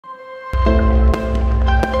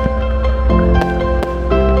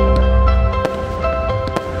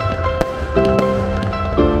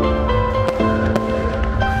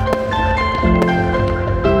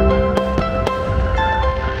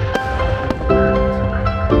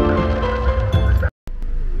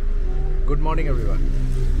Morning everyone.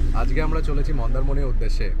 আজকে আমরা চলেছি মন্দারমণির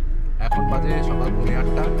উদ্দেশ্যে। এখন বাজে সকাল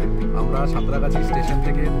 8:30। আমরা সাঁতরাগাছি স্টেশন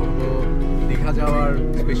থেকে ধরবো দীঘা যাওয়ার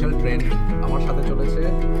স্পেশাল ট্রেন। আমার সাথে চলেছে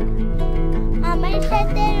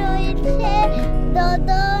রয়েছে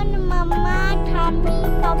দদন, মামা, ঠাম্মি,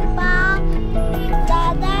 পাপা,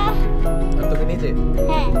 দাদা। আর তুমি নিজে?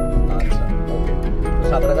 হ্যাঁ। আচ্ছা, ওকে।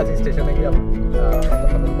 সাঁতরাগাছি স্টেশনে গিয়ে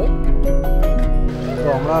তো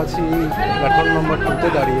আমরা আছি প্ল্যাটফর্ম নম্বর 2-তে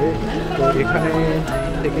দাঁড়িয়ে। তো এখানে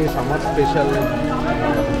থেকে সামার স্পেশাল,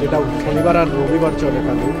 যেটা শনিবার আর রবিবার চলে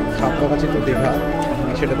খালি, সাঁতরাগাছি টু দীঘা,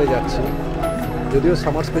 সেটাতে যাচ্ছি। যদিও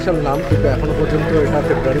সামার স্পেশাল নাম, কিন্তু এখনও পর্যন্ত এটা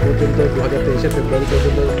ফেব্রুয়ারি পর্যন্ত, 2023 ফেব্রুয়ারি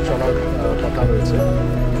পর্যন্ত চলার কথা রয়েছে।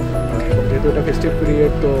 এবং যেহেতু এটা ফেস্টিভ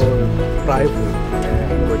পিরিয়ড, তো প্রায়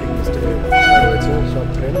ওয়েটিং লিস্টে রয়েছে সব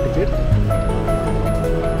ট্রেন টিকিট।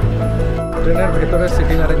 ট্রেনের ভেতরে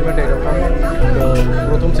সিটিং অ্যারেঞ্জমেন্ট এরকম। তো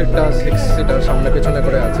প্রথম সিটটা 6 সিটার সামনে পেছনে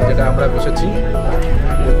করে আছে, যেটা আমরা বসেছি।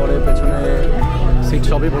 এরপরে পেছনে সিট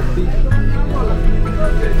সবই ভর্তি।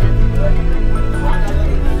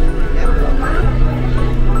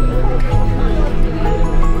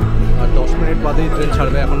 আর 10 মিনিট বাদেই ট্রেন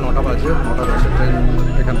ছাড়বে। এখন 9টা বাজে, 9:10 ট্রেন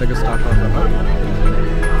এখান থেকে স্টার্ট হওয়ার কথা।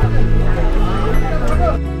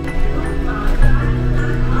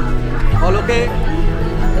 অল ওকে?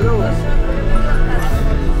 হ্যালো।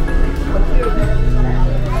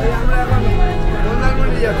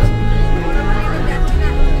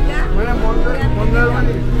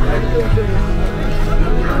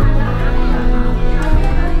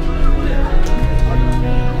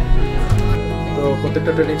 তো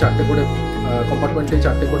প্রত্যেকটা ট্রেনে 4টে করে কম্পার্টমেন্টে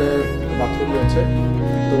 4টে করে বাথরুম রয়েছে।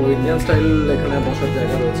 তো ইন্ডিয়ান স্টাইল এখানে বসার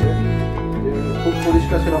জায়গা রয়েছে। খুব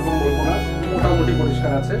পরিষ্কার সেরকম বলবো না, মোটামুটি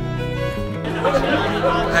পরিষ্কার আছে।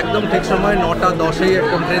 একদম ঠিক সময় 9:10-এই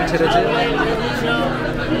একদম ট্রেন ছেড়েছে।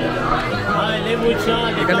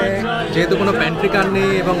 এখানে যেহেতু কোনো প্যান্ট্রি কার নেই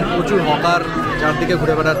এবং প্রচুর হকার চারদিকে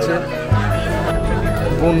ঘুরে বেড়াচ্ছে,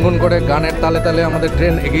 গুনগুন করে গানের তালে তালে আমাদের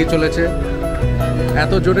ট্রেন এগিয়ে চলেছে।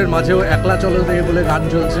 এত জোরের মাঝেও একলা চলো দিয়ে বলে গান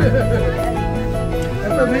চলছে।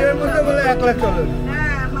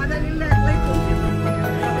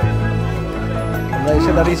 আমরা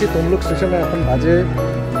এসে দাঁড়িয়েছি তমলুক স্টেশনে। এখন বাজে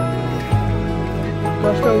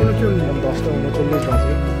 10:39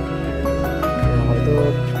 বাজে। হয়তো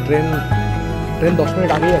ট্রেন 10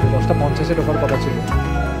 মিনিট আগেই আছে। 10:50-এ ঢোকার কথা ছিল,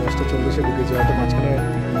 10:40-এ ঢুকেছি। হয়তো মাঝখানে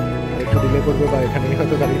একটু ডিলে করবে বা এখানেই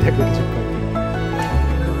হয়তো দাঁড়িয়ে থাকবে কিছুক্ষণ।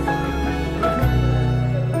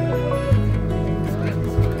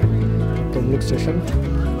 তমলুক স্টেশন।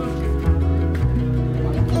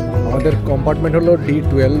 আমাদের কম্পার্টমেন্ট হলো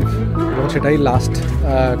D12 এবং সেটাই লাস্ট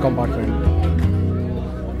কম্পার্টমেন্ট।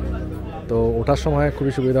 তো ওঠার সময়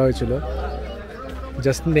খুবই সুবিধা হয়েছিল।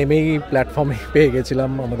 জাস্ট নেমেই প্ল্যাটফর্মে পেয়ে গেছিলাম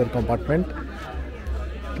আমাদের কম্পার্টমেন্ট।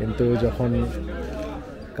 কিন্তু যখন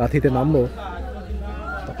কাঁথিতে নামবো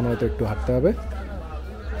তখন হয়তো একটু হাঁটতে হবে।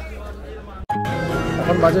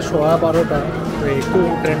 এখন বাজে 12:15। তো একটু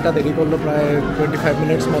ট্রেনটা দেরি করলো, প্রায় 25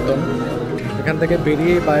 মিনিটস মতন। এখান থেকে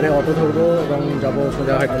বেরিয়ে বাইরে অটো ধরবো এবং যাবো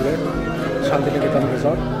সোজা হোটেলে শান্তিনিকেতন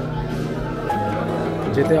রিসর্ট।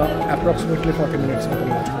 যেতে অ্যাপ্রক্সিমেটলি 40 মিনিটস মতন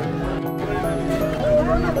লাগবে।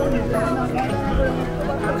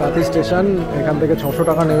 কাঁথি স্টেশন, এখান থেকে 600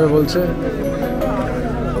 টাকা নেবে বলছে।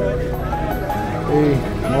 এই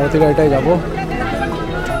মারুতি গাড়িটায় যাবো।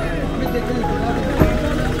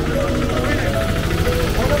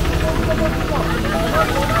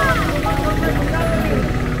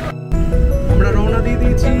 আমরা রওনা দিয়ে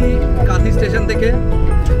দিয়েছি কাঁথি স্টেশন থেকে।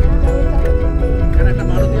 এখানে একটা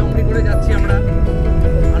মারুতি অমনি করে যাচ্ছি আমরা।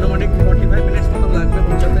 আনুমানিক 45 মিনিটস মতো লাগবে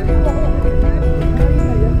পৌঁছাতে।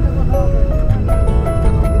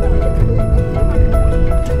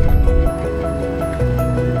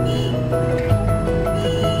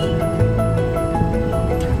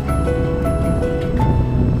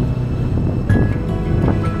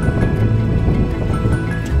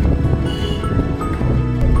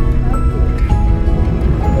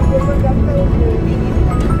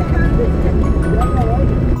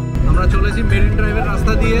 আমরা চলেছি মেরিন ড্রাইভের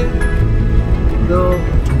রাস্তা দিয়ে। তো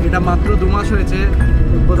এটা মাত্র 2 মাস হয়েছে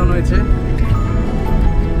উদ্বোধন হয়েছে।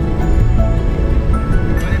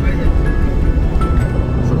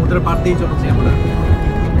 সমুদ্রের পাড় দিয়েই চলেছি আমরা।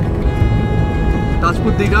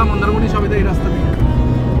 তাজপুর, দীঘা, মন্দারমণি সবই তো এই রাস্তা দিয়ে।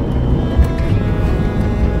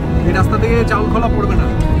 এই রাস্তা থেকে চাউল খোলা পড়বে না?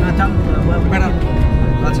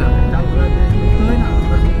 আচ্ছা,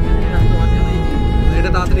 এটা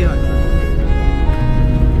তাড়াতাড়ি হয়।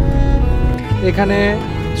 এখানে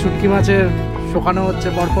শুটকি মাছের শোকানো হচ্ছে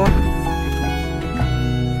পরপর।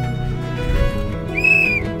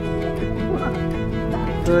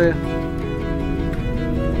 তো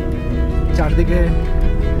চারদিকে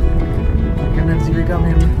এখানের জীবিকা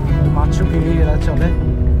মেন মাছ কিনে এরা চলে,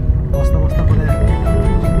 বস্তা বস্তা করে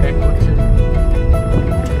প্যাক করছে।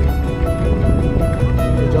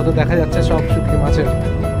 যত দেখা যাচ্ছে সব শুটকি মাছের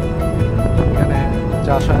এখানে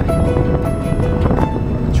চাষ হয়,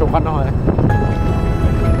 শোকানো হয়।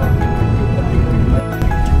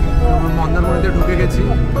 আমরা মন্দারমণিতে ঢুকে গেছি,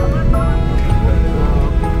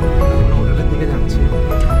 হোটেলের দিকে যাচ্ছি,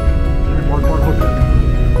 পরপর হোটেল।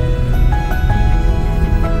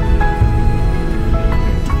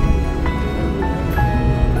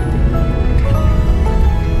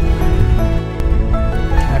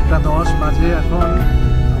 একটা 10 বাজে এখন,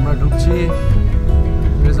 আমরা ঢুকছি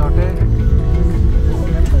রিসর্টে।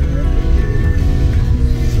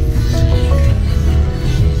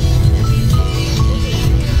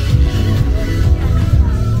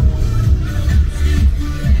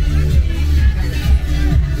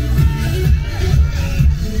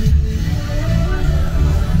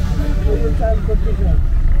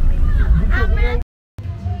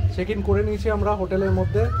 চেক ইন করে নিয়েছি আমরা হোটেলের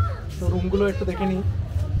মধ্যে, তো রুমগুলো একটু দেখে নিই।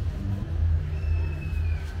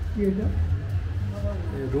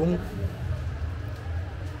 রুম,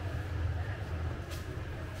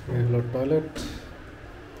 এগুলো টয়লেট,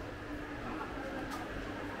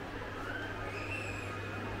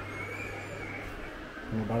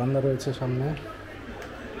 বারান্দা রয়েছে সামনে।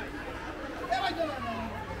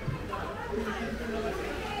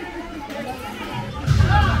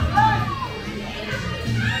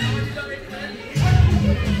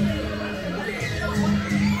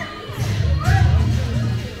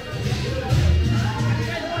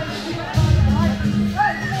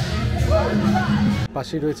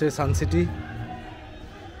 পাশেই রয়েছে সানসিটি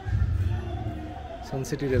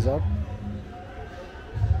রিসর্ট,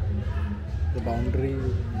 বাউন্ডারি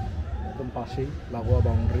একদম পাশেই, লাগোয়া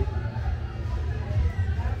বাউন্ডারি।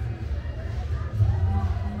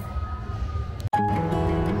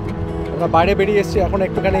 আমরা বাইরে বেরিয়ে এসেছি, এখন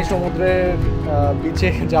একটুখানি সমুদ্রের বিচে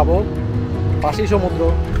যাব, পাশেই সমুদ্র।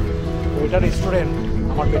 ওইটা রেস্টুরেন্ট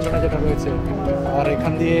আমার পেছনে যেটা রয়েছে, আর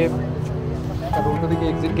এখান দিয়ে তার উল্টো দিকে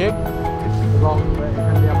এক্সিট গেট, এবং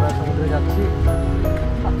এখান দিয়ে আমরা সমুদ্রে যাচ্ছি।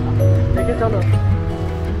 দেখে চলো।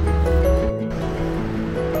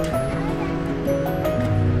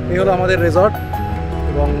 এই হলো আমাদের রিসর্ট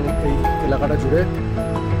এবং এই এলাকাটা জুড়ে।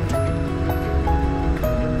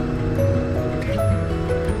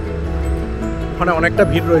 ওখানে অনেকটা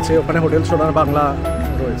ভিড় রয়েছে, ওখানে হোটেল সোনার বাংলা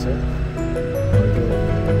রয়েছে,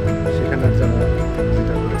 সেখানের জন্য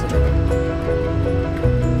যেটা রয়েছে।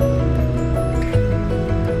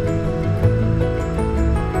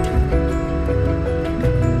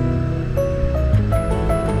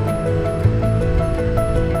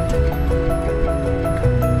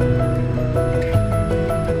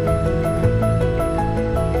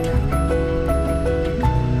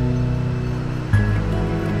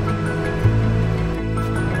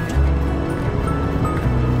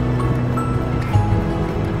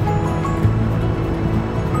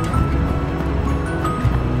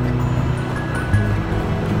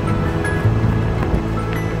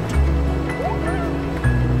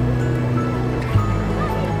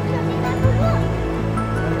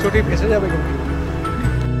 চটি ভেসে যাবে কিন্তু।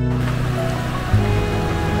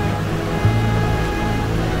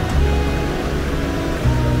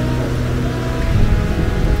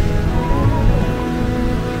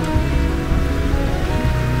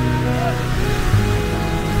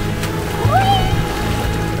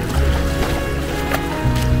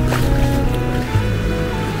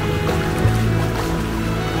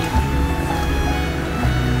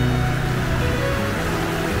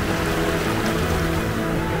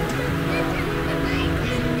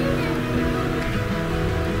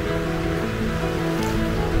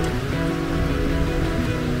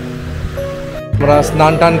 আমরা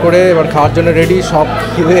স্নান টান করে এবার খাওয়ার জন্য রেডি, সব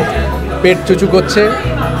খিদে পেট চুচু করছে।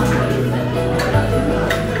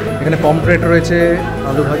 এখানে পমফ্রেট রয়েছে,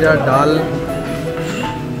 আলু ভাজা, ডাল,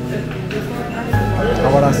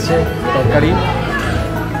 আবার আসছে তরকারি,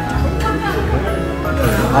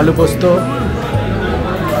 আলু পোস্ত।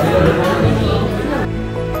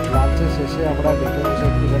 লাঞ্চের শেষে আমরা দেখে বসে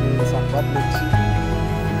একটুখানি সাংবাদ দেখছি,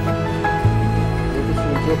 যেহেতু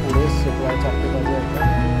সূর্য পড়ে এসছে, প্রায় 4টে বাজে এখন,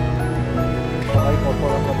 সবাই পরপর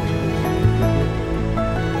আমরা বসে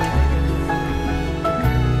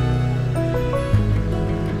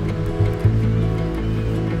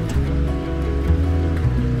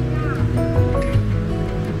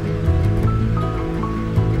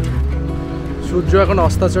সূর্য এখন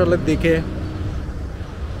অস্তাচলের দিকে,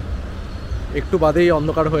 একটু বাদেই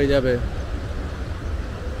অন্ধকার হয়ে যাবে।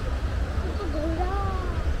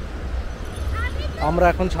 আমি তো আমরা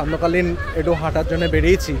এখন সান্ধ্যকালীন একটু হাঁটার জন্য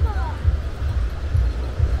বেরিয়েছি।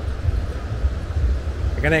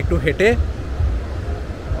 এখানে একটু হেঁটে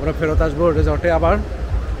আমরা ফেরত আসবো রিসর্টে আবার,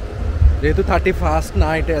 যেহেতু 31st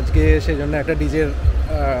নাইট আজকে, সেই জন্য একটা ডিজের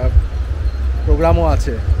প্রোগ্রামও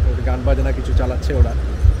আছে, গান বাজনা কিছু চালাচ্ছে ওরা।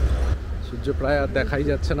 সূর্য প্রায় আর দেখাই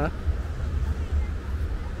যাচ্ছে না।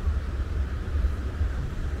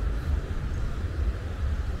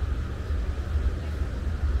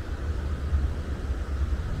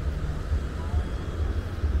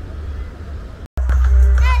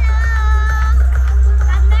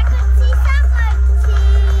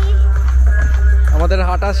 আমাদের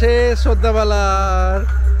হাঁটা শেষ সন্ধ্যাবেলার,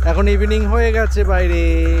 এখন ইভিনিং হয়ে গেছে বাইরে।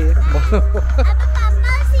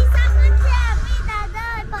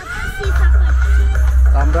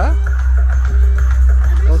 আমরা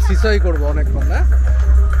সিসাই করবো অনেকক্ষণ না।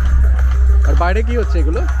 আর বাইরে কি হচ্ছে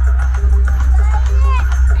এগুলো?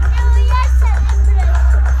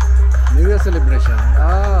 New year celebration.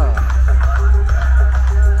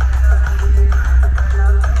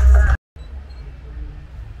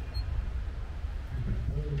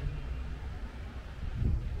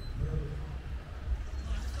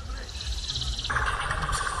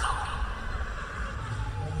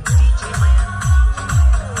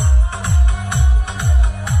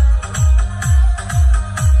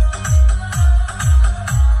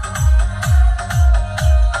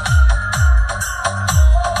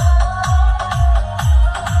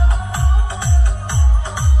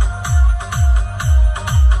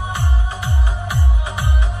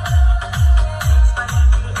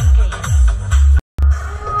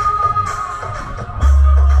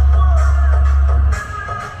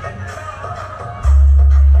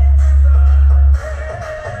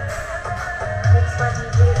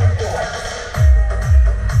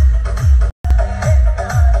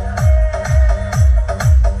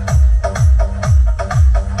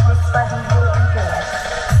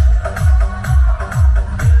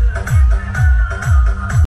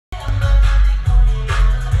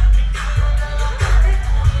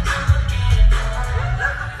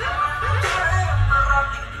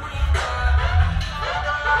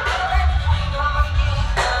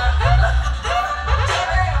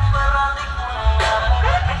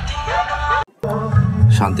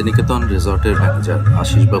 Santiniketan রিসর্টের manager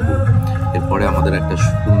Ashis বাবু এরপরে আমাদের একটা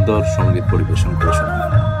সুন্দর সঙ্গীত পরিবেশন করে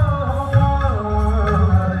শোনান।